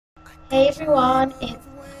Hey everyone, it's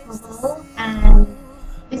Bubble, and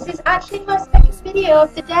this is actually my second video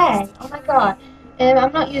of the day. Oh my god.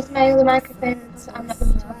 I'm not using my other microphone, so I'm not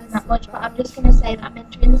going to be talking that much, but I'm just going to say that I'm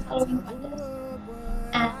entering this Halloween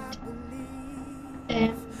contest,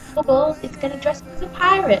 and Bubble is going to dress up as a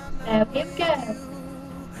pirate, so here we go.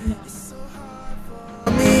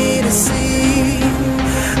 Me to see,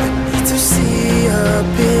 I need to see a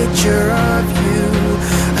picture of you,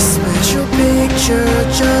 a special picture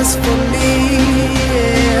just for me,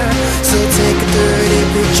 yeah. So take a dirty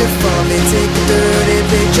picture for me, take a dirty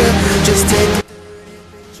picture, just take a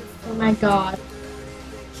Oh my god.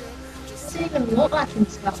 It doesn't even look like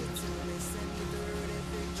himself.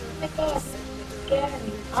 Oh my god, it's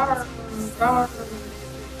scary. Arr, arr.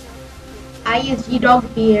 I use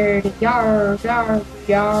dog beard. Yar, yar,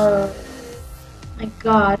 yar. My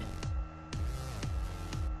god.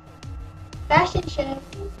 Fashion show.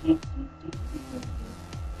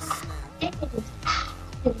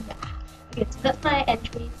 Okay, so that's my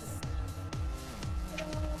entry.